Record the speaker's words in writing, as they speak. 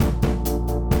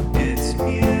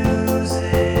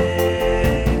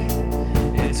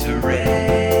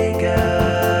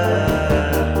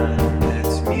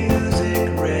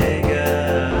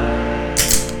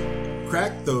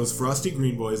Rusty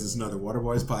Green Boys. This is another Water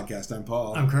Boys podcast. I'm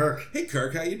Paul. I'm Kirk. Hey,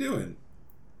 Kirk, how you doing?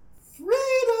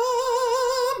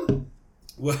 Freedom!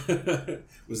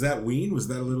 Was that Ween? Was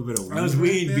that a little bit of Ween? That was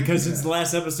Ween right because since the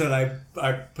last episode,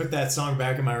 I put that song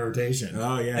back in my rotation.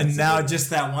 Oh, yeah. And now just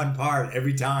that one part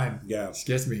every time. Yeah. Just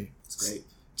gets me. It's great.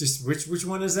 Just which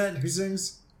one is that? Who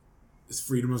sings? It's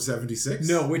Freedom of 76?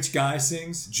 No, which guy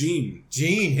sings? Gene.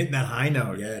 Gene hitting that high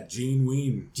note. Yeah, Gene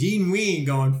Ween. Gene Ween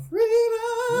going,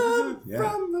 freedom Yeah.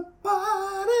 from the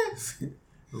body.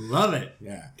 Love it.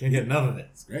 Yeah. Can't get enough of it.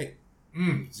 It's great.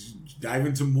 Mm. Dive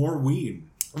into more Ween.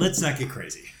 Let's not get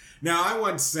crazy. Now, I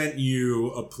once sent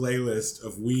you a playlist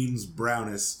of Ween's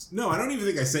brownest... No, I don't even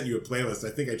think I sent you a playlist.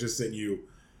 I think I just sent you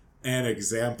an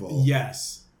example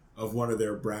Yes. of one of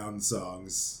their brown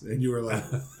songs. And you were like...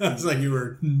 It's like you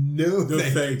were... No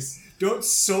thanks. Don't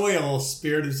soil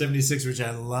Spirit of 76, which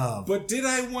I love. But did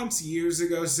I once years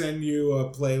ago send you a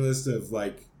playlist of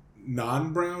like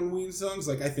non-brown Ween songs?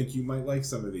 Like I think you might like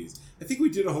some of these. I think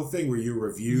we did a whole thing where you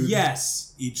reviewed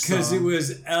each song. Because it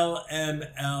was LMLYP.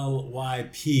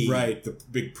 Right, the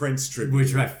big Prince tribute.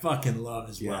 Which I fucking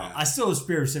love as well. Yeah. I still love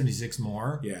Spirit of 76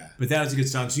 more. Yeah. But that was a good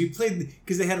song. So you played,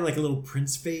 because they had like a little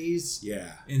Prince phase.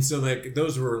 Yeah. And so like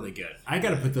those were really good. I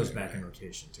got to put those back in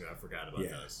rotation too. I forgot about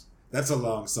those. That's a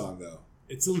long song though.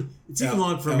 It's even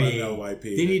long for me. LMLYP.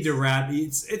 They need to rap.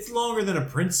 It's longer than a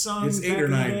Prince song. It's 8 or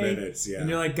 9 minutes, yeah. And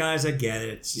you're like, guys, I get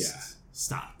it. Just Yeah.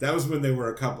 stop. That was when they were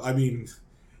a couple. I mean,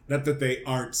 not that they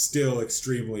aren't still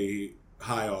extremely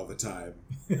high all the time,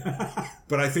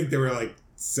 but I think they were like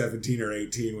 17 or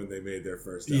 18 when they made their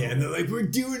first album. Yeah, and they're like, we're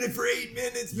doing it for 8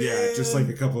 minutes, man. Yeah, just like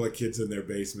a couple of kids in their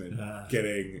basement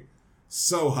getting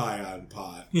so high on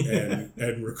pot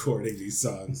and recording these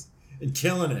songs. And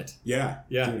killing it. Yeah,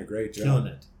 doing a great job. Killing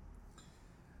it.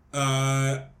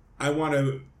 I want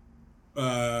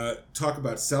to talk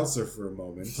about seltzer for a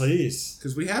moment. Please.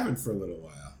 Because we haven't for a little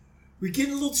while. We're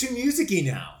getting a little too musicy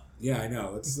now. Yeah, I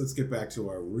know. Let's get back to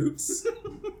our roots.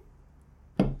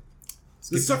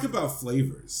 Let's talk about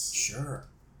flavors. Sure.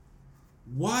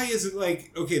 Why is it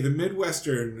like, okay, the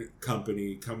Midwestern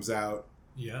company comes out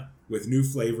with new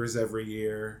flavors every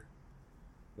year.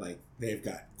 Like, they've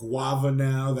got guava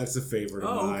now. That's a favorite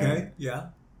of mine. Okay. Yeah.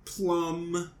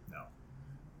 Plum. No.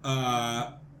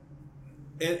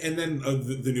 And then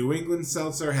the New England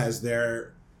seltzer has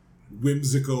their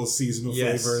whimsical seasonal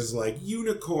flavors like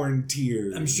unicorn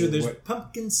tears. I'm sure there's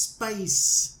pumpkin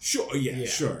spice. Sure,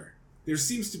 sure. There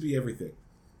seems to be everything.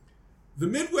 The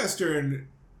Midwestern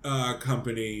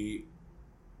company,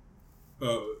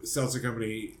 seltzer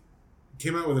company,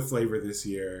 came out with a flavor this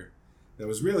year that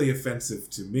was really offensive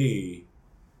to me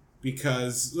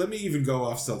because, let me even go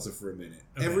off seltzer for a minute.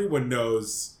 Okay. Everyone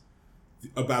knows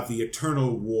about the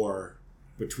eternal war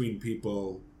between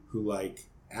people who like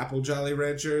apple Jolly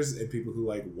Ranchers and people who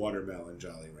like watermelon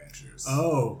Jolly Ranchers.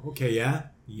 Oh, okay, yeah.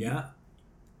 Yeah.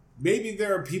 Maybe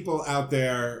there are people out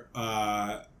there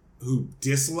who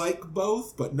dislike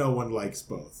both, but no one likes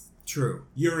both. True.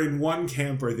 You're in one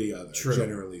camp or the other,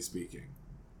 generally speaking.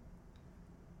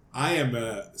 I am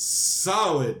a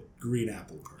solid green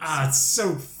apple person. Ah, it's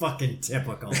so fucking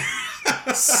typical.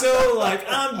 So, like,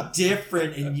 I'm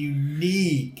different and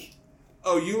unique.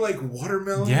 Oh, you like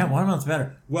watermelon? Yeah, watermelon's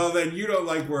better. Well, then you don't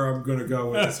like where I'm going to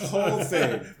go with this whole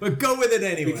thing. But go with it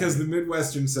anyway. Because the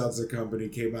Midwestern Seltzer Company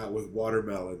came out with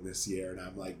watermelon this year, and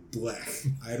I'm like,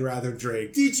 blech. I'd rather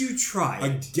drink... Did you try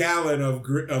a gallon of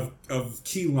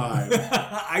key lime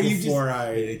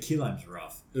key lime's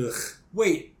rough. Ugh.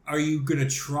 Wait, are you going to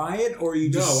try it, or are you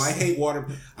just... No, I hate water...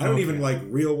 I don't even like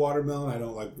real watermelon. I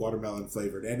don't like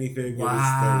watermelon-flavored anything. Wow. It is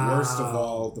the worst of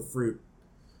all the fruit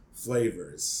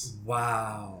flavors.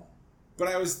 Wow. But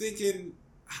I was thinking,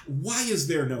 why is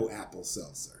there no apple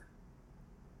seltzer?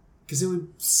 Because it would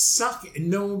suck.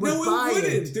 No one would buy it.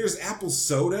 Wouldn't. There's apple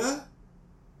soda.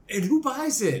 And who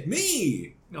buys it?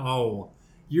 Me. Oh,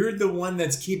 you're the one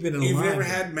that's keeping it alive. You've never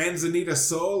had Manzanita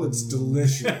Sol? It's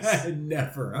delicious.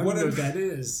 Never. I don't know what that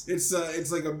is. It's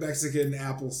like a Mexican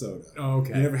apple soda. Oh,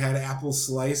 okay. You never had apple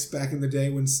slice back in the day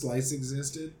when slice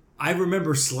existed? I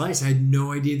remembe Slice. I had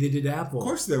no idea they did apple. Of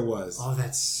course there was. Oh,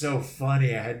 that's so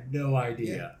funny. I had no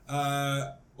idea.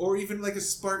 Yeah. Or even like a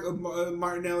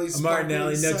Martinelli sparkling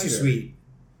Martinelli, not too sweet.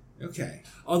 Okay.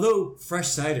 Although fresh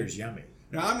cider's yummy.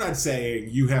 Now, I'm not saying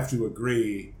you have to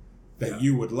agree that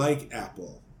you would like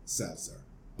apple seltzer.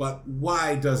 But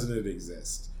why doesn't it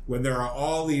exist when there are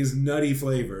all these nutty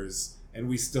flavors and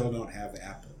we still don't have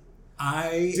apple?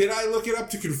 Did I look it up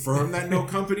to confirm that no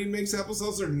company makes apple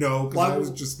seltzer? No, because I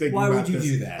was just thinking about this. Why would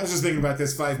you do that? I was just thinking about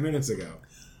this 5 minutes ago.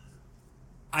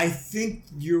 I think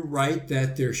you're right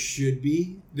that there should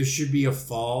be a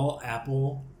fall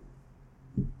apple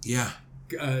Yeah.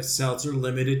 Seltzer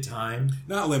limited time.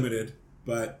 Not limited,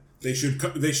 but they should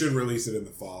release it in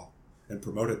the fall and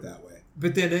promote it that way.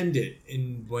 But then end it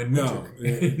in one No.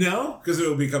 winter. No? Because it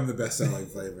will become the best-selling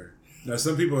flavor. Now,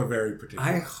 some people are very particular.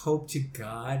 I hope to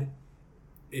God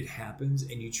it happens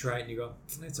and you try it and you go,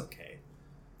 it's okay.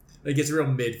 Like, it's real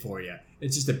mid for you.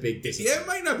 It's just a big disappointment. Yeah, it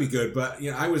might not be good, but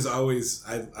I was always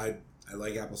I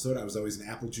like apple soda. I was always an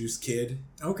apple juice kid.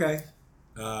 Okay.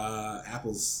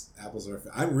 Apples are.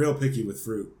 I'm real picky with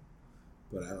fruit,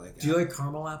 but I like. Do you like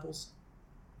caramel apples?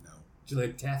 No. Do you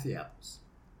like taffy apples?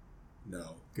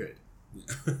 No. Good.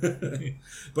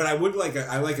 But I would like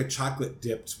I like a chocolate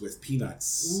dipped with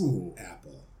peanuts. Ooh.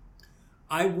 Apple.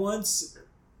 I once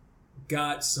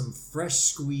got some fresh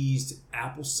squeezed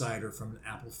apple cider from an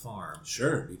apple farm.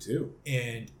 Sure, me too.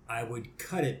 And I would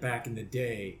cut it back in the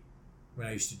day when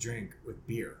I used to drink with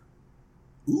beer.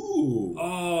 Ooh.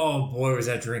 Oh boy, was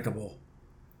that drinkable.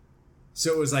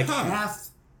 So it was like Huh. half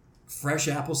fresh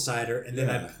apple cider, and then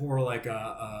Yeah. I'd pour I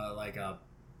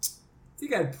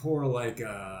think I'd pour like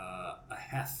a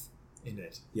hef in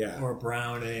it. Yeah. Or a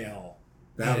brown ale.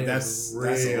 That's And it that's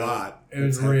was a real- lot. It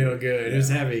was That's real heavy. good. Yeah. It was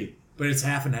heavy. But it's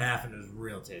half and half, and it was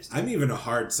real tasty. I'm even a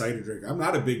hard cider drinker. I'm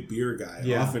not a big beer guy.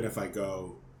 Yeah. Often if I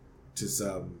go to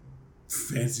some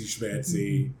fancy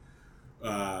schmancy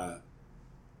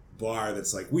bar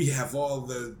that's like, we have all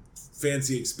the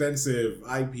fancy expensive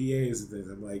IPAs and things,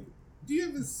 I'm like, do you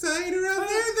have a cider out there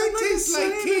that tastes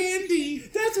like candy?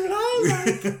 That's what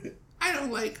I like. I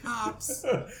don't like hops.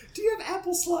 Do you have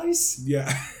apple slice?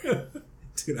 Yeah.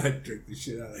 Dude, I'd drink the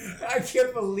shit out of that. I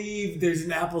can't believe there's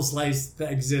an apple slice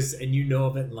that exists and you know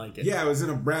of it and like it. Yeah, it was in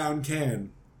a brown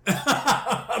can.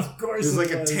 Of course It was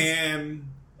like a was. tan...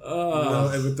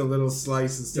 Oh, with the little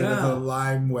slice instead Yeah. of the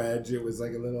lime wedge, it was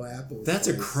like a little apple. that's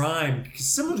a slice. crime. 'Cause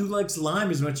someone who likes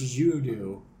lime as much as you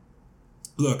do.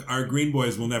 Look, our Green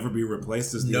Boys will never be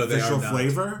replaced as the No, they official are not.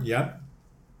 flavor, Yep.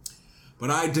 but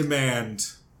I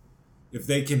demand if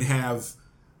they can have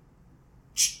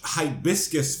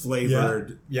hibiscus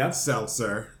flavored Yep.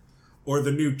 seltzer or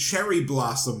the new cherry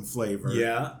blossom flavor.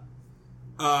 Yeah.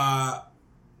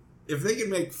 If they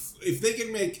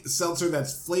can make seltzer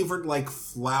that's flavored like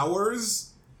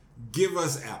flowers, give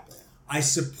us apple. I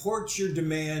support your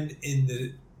demand in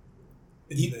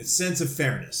the sense of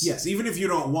fairness. Yes, even if you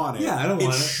don't want it. Yeah, I don't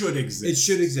want it. It should exist. It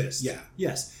should exist. Yeah.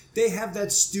 Yes. They have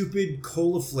that stupid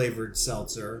cola flavored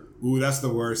seltzer. Ooh, that's the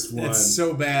worst one. It's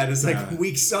so bad. It's Yeah. like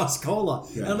weak sauce cola.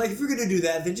 Yeah. And I'm like, if you're going to do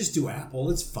that, then just do apple.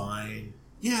 It's fine.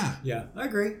 Yeah. Yeah, I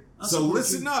agree. I'll So support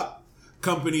listen you. up,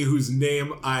 company whose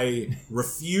name I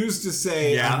refuse to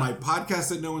say Yeah. on my podcast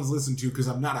that no one's listened to because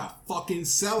I'm not a fucking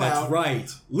sellout. That's right.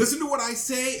 Listen to what I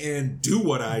say and do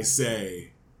what I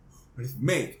say.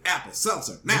 Make apple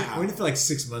seltzer now. Wait until like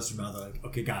 6 months from now, they're like,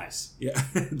 okay, guys. Yeah,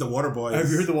 the Water Boys. Have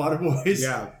you heard the Water Boys?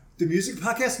 Yeah. The music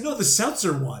podcast? No, the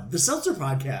seltzer one. The seltzer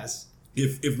podcast.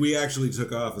 If we actually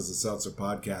took off as a seltzer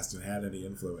podcast and had any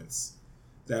influence,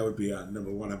 that would be on number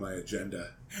one on my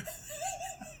agenda.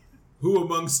 Who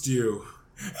amongst you,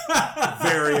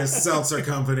 various seltzer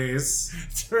companies?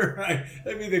 That's right.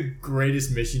 That'd be the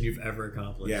greatest mission you've ever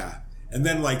accomplished. Yeah. And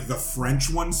then, like, the French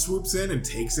one swoops in and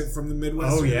takes it from the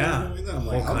Midwest. Oh, yeah. I'm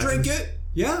like, Whole I'll drink country. it.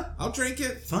 Yeah. I'll drink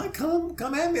it. Fine, come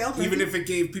at me. I'll drink Even it. if it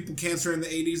gave people cancer in the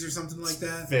 80s or something like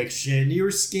that. Fiction. You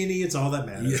were skinny. It's all that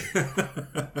matters.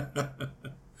 Yeah.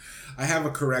 I have a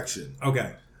correction.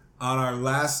 Okay. On our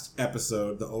last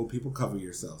episode, the Old People Cover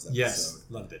Yourselves episode, Yes.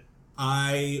 Loved it.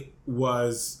 I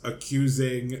was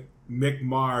accusing Mick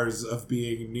Mars of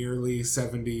being nearly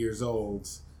 70 years old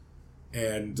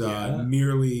and Yeah.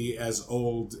 nearly as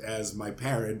old as my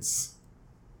parents,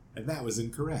 and that was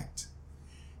incorrect.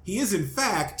 He is, in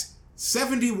fact,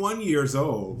 71 years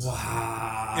old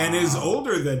Wow. and is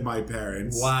older than my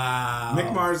parents. Wow.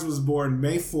 Mick Mars was born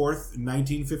May 4th,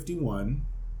 1951.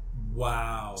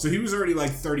 Wow. So he was already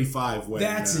like 35 when...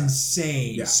 That's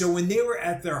insane. yeah. So when they were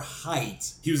at their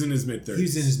height, He was in his mid-30s. he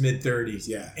was in his mid-30s.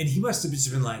 Yeah. And he must have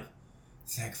just been like,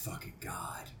 thank fucking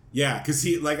God. Yeah, because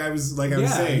he, like I was Yeah,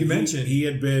 saying, you mentioned. he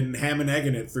had been ham and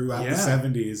egging it throughout Yeah. the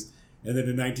 70s, and then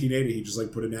in 1980 he just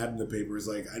like put an ad in the paper. He's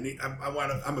like,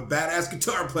 I'm a badass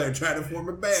guitar player trying to form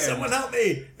a band. Someone help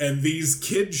me. And these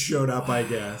kids showed up, I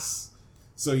guess.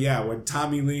 So yeah, when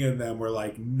Tommy Lee and them were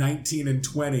like 19 and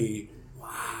 20,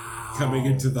 Wow. coming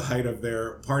into the height of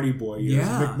their party boy years,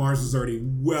 Yeah. Mick Mars was already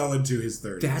well into his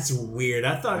 30s. That's weird.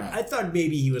 I thought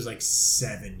maybe he was like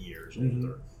 7 years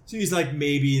older. So he's like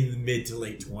maybe in the mid to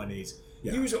late 20s.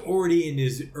 Yeah. He was already in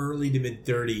his early to mid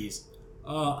 30s.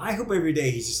 I hope every day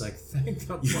he's just like, thank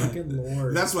the fucking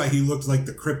Lord. That's why he looked like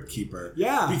the Crypt Keeper.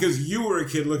 Yeah. Because you were a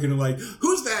kid looking like,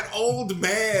 who's that old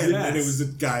man. Yes. And it was a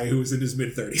guy who was in his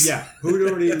mid-30s. Yeah, who'd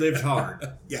already lived hard.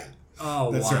 Yeah.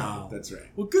 Oh, That's wow. right. That's right.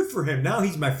 Well, good for him. Now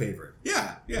he's my favorite.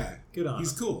 Yeah. Good on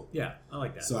He's him. cool. Yeah, I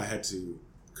like that. So I had to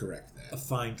correct A that.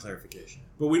 fine clarification.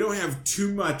 But we don't have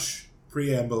too much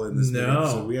preamble in this No. meeting,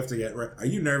 so we have to get right. Are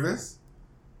you nervous?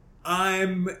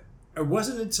 It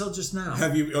wasn't until just now.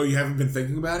 Have you? Oh, you haven't been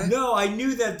thinking about it? No, I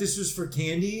knew that this was for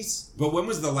candies. But when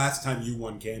was the last time you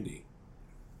won candy?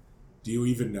 Do you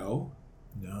even know?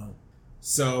 No.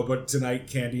 So, but tonight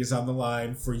candy is on the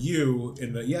line for you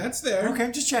in the it's there Okay,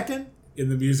 I'm just checking. in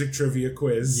the music trivia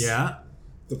quiz. Yeah.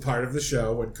 The part of the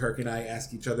show when Kirk and I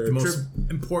ask each other The most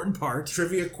important part.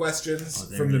 trivia questions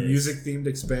there from the it is. music-themed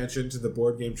expansion to the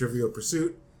board game Trivial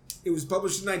Pursuit. It was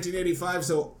published in 1985,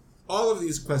 so all of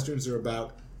these questions are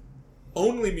about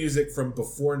only music from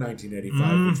before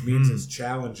 1985, which means it's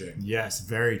challenging. Yes,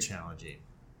 very challenging.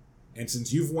 And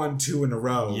since you've won 2 in a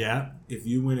row, Yeah. if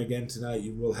you win again tonight,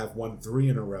 you will have won 3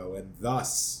 in a row, and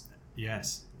thus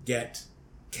Yes. get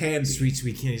candy.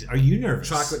 Sweet candies. Are you nervous?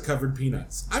 Chocolate-covered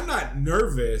peanuts. I'm not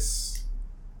nervous,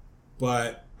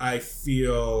 but I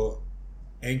feel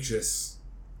anxious,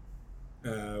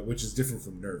 which is different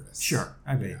from nervous. Sure,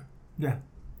 I mean. Yeah.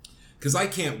 Because I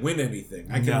can't win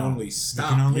anything. I can No. only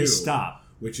stop You can only stop.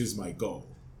 which is my goal.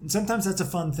 And sometimes that's a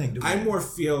fun thing to I win. more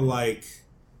feel like,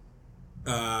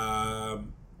 I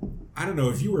don't know,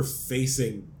 if you were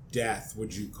facing death,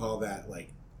 would you call that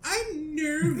like, I'm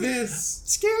nervous?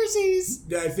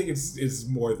 Scaresies. I think it's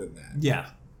more than that.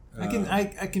 Yeah. I can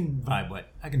vibe it.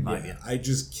 I can vibe I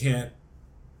just can't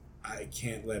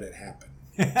let it happen.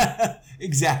 you.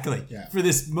 Exactly. Yeah. For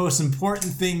this most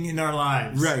important thing in our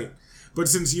lives. Right. But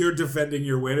since you're defending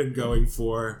your win and going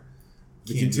for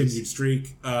the Candies. continued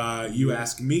streak, you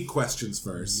ask me questions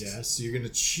first. Yes, so you're going to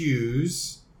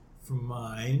choose from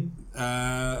mine.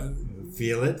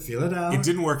 Feel it out. It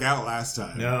didn't work out last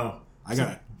time. No. I got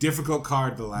a difficult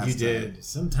card the last You time. did.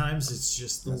 Sometimes it's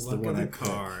just the That's luck of I the picked.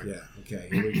 card. Yeah. Okay,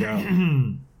 here we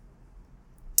go.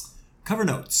 Cover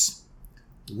notes.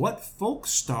 What folk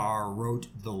star wrote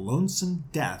The Lonesome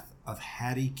Death of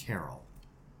Hattie Carroll?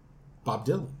 Bob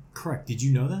Dylan. Correct. Did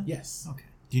you know that? Yes. Okay.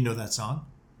 Do you know that song?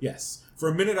 Yes. For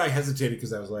a minute I hesitated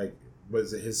because I was like,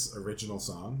 was it his original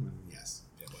song? And yes,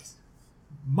 it was.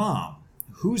 Mom,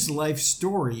 whose life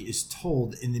story is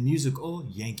told in the musical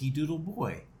Yankee Doodle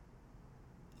Boy?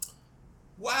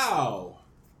 Wow.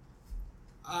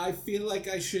 I feel like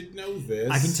I should know this.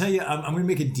 I can tell you, I'm going to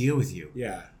make a deal with you.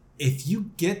 Yeah. If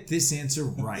you get this answer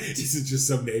right, This is just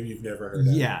some name you've never heard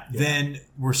of. yeah, then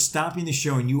we're stopping the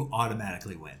show and you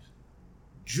automatically win.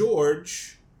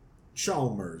 George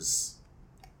Chalmers.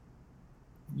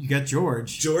 You got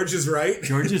George. George is right.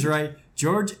 George is right.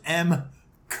 George M.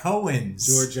 Cohen's.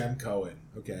 George M. Cohen.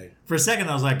 Okay. For a second,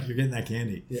 I was like, you're getting that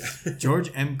candy. Yeah. George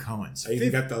M. Cohen's. I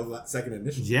even got the second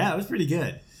initial. Yeah, it was pretty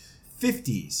good.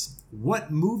 50s.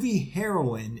 What movie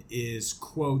heroine is,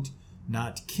 quote,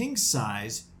 not king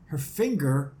size, her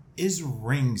finger is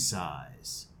ring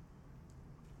size?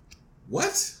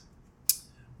 What?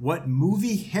 What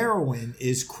movie heroine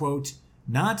is, quote,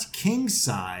 not king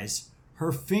size,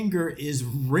 her finger is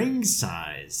ring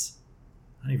size?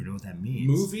 I don't even know what that means.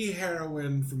 Movie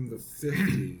heroine from the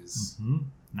 50s.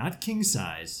 Not king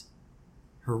size,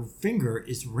 her finger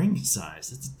is ring size.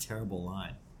 That's a terrible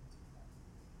line.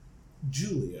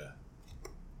 Julia.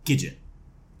 Gidget.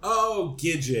 Oh,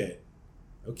 Gidget.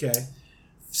 Okay.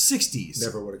 60s.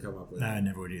 Never would have come up with it. I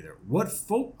never would either. What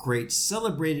folk great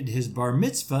celebrated his bar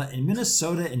mitzvah in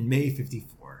Minnesota in May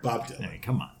 54? Bob Dylan. I mean,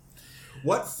 come on.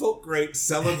 What folk great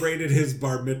celebrated his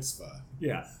bar mitzvah?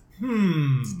 Yeah.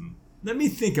 Let me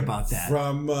think about that.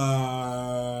 From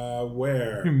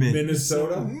where?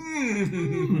 Minnesota.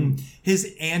 Minnesota?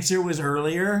 His answer was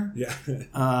earlier. Yeah.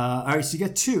 All right, so you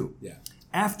got 2. Yeah.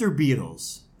 After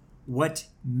Beatles, what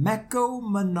Mecco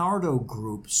Monardo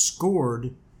group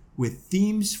scored with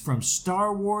themes from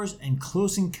Star Wars and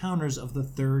Close Encounters of the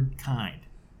Third Kind?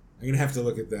 I'm going to have to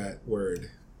look at that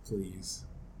word, please.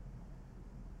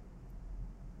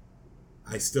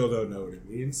 I still don't know what it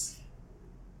means.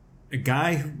 A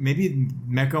guy, maybe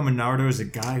Mecco Monardo is a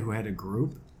guy who had a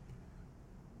group.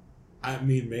 I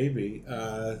mean, maybe.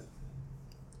 The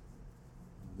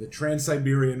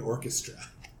Trans-Siberian Orchestra.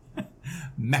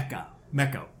 Mecco.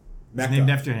 Mecca. Named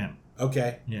after him.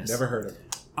 Okay. Yes. Never heard of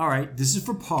it. All right, this is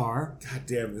for par. God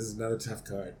damn, this is another tough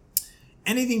card.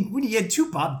 Anything, when you had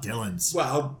 2 Bob Dylans.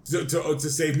 Well, to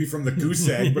save me from the goose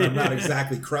egg, but I'm not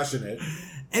exactly crushing it.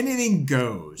 Anything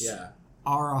goes. Yeah.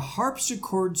 Are a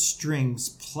harpsichord strings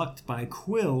plucked by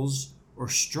quills or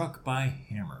struck by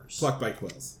hammers? Plucked by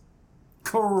quills.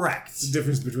 Correct. It's the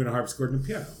difference between a harpsichord and a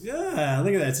piano. Yeah,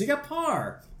 look at that. So you got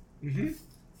par.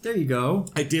 There you go.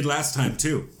 I did last time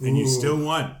too, and you still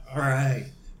won. All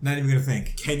right. Not even gonna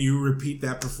think. Can you repeat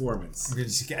that performance?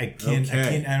 I can't. I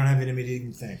don't have it in me to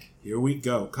even think. Here we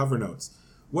go. Cover notes.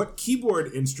 What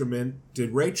keyboard instrument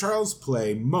did Ray Charles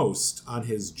play most on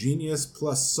his Genius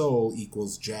plus Soul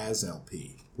equals Jazz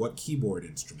LP? What keyboard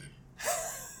instrument?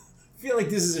 I feel like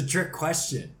this is a trick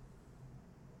question.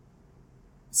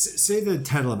 Say the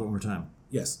title of it one more time.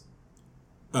 Yes.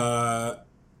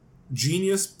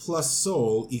 Genius plus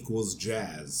Soul equals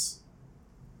Jazz.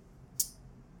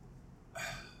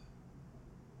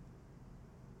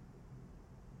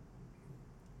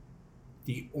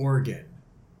 The organ.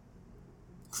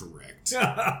 Correct.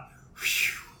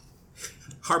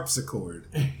 Harpsichord.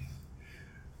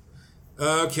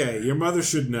 Okay, your mother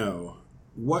should know.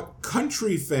 What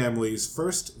country family's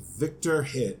first Victor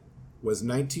hit was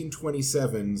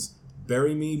 1927's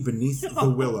Bury Me Beneath the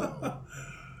Willow?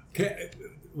 Okay,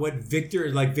 what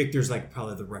Victor, like Victor's like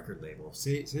probably the record label.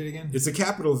 Say it again. It's a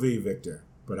capital V, Victor,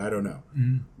 but I don't know.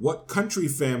 Mm-hmm. What country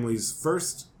family's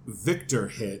first Victor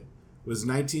hit was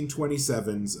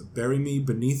 1927's Bury Me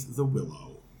Beneath the Willow?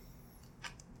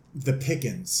 The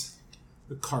Pickens.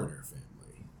 The Carter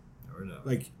family. Or no.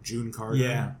 Like June Carter?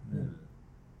 Yeah.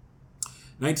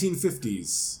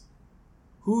 1950s.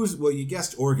 Well, you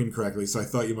guessed organ correctly, so I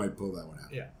thought you might pull that one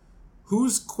out. Yeah.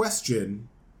 Whose question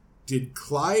did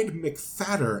Clyde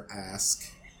McPhatter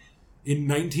ask in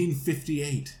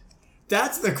 1958?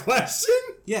 That's the question?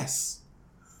 Yes.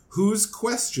 Whose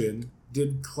question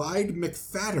did Clyde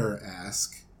McPhatter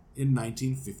ask in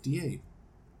 1958?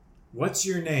 What's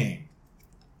your name?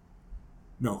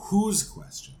 No, whose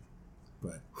question?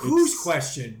 But Whose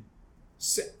question?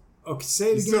 Say it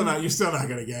again. You're still not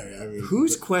gonna get it. I mean,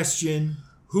 whose question?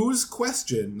 Whose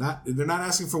question? They're not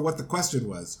asking for what the question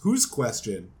was. Whose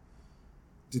question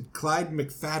did Clyde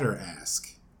McPhatter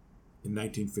ask in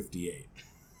 1958?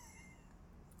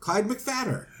 Clyde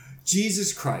McPhatter.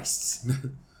 Jesus Christ.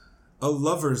 A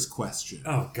lover's question.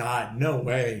 Oh God, no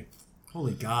way.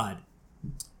 Holy God.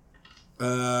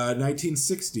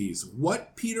 1960s.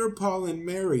 What Peter, Paul, and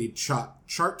Mary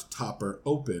chart topper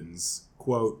opens,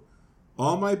 quote,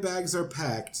 "All my bags are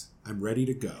packed. I'm ready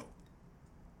to go."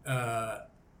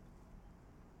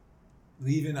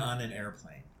 Leaving on an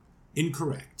airplane.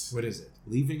 Incorrect. What is it?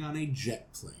 Leaving on a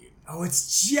jet plane. Oh,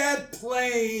 it's jet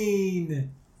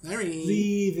plane. Sorry.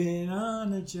 Leaving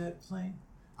on a jet plane.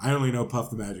 I only know Puff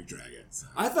the Magic Dragon. So.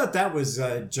 I thought that was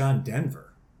John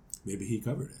Denver. Maybe he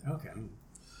covered it. Okay.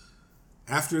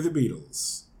 After the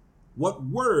Beatles. What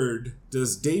word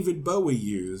does David Bowie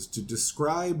use to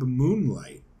describe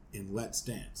moonlight in Let's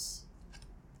Dance?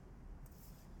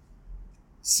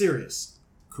 Serious.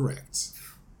 Correct.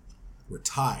 We're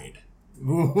tied.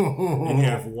 Ooh. And you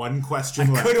have one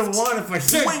question left. I could have won if I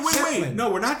said Wait.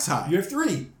 No, we're not tied. You have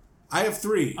 3. I have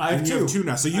 3. I have and 2. You have 2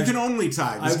 now. So you can only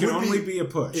tie. This can only be a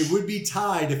push. It would be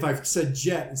tied if I said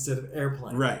jet instead of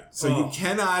airplane. Right. So you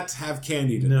cannot have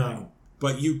candy tonight. No.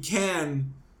 But you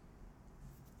can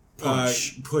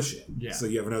push it. Yeah. So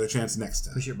you have another chance next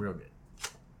time. Push it real good.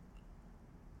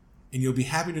 And you'll be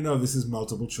happy to know this is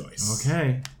multiple choice.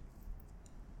 Okay.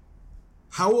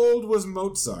 How old was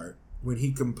Mozart when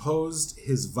he composed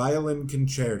his violin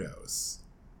concertos?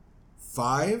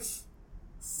 5,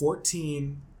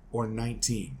 14, or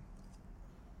 19?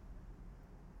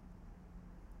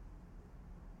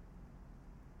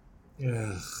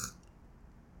 Ugh.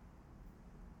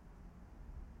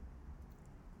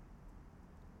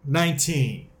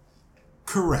 19.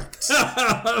 Correct.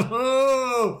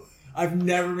 Oh, I've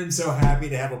never been so happy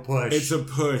to have a push. It's a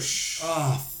push.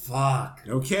 Oh, fuck.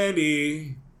 No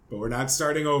candy, but we're not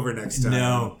starting over next time.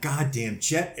 No. Goddamn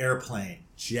jet airplane.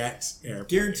 Jet airplane.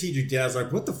 Guaranteed your dad's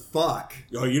like, what the fuck?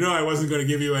 Oh, you know I wasn't going to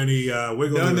give you any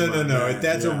wiggle room. No.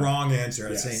 That's a wrong answer.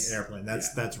 I'm Yes. saying airplane.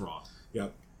 That's wrong.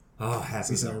 Yep. Oh,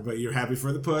 happy So, but you're happy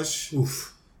for the push.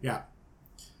 Oof. Yeah.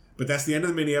 But that's the end of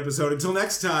the mini episode. Until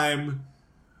next time,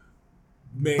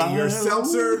 may Bye. your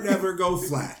seltzer never go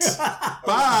flat.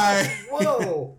 Bye. Whoa.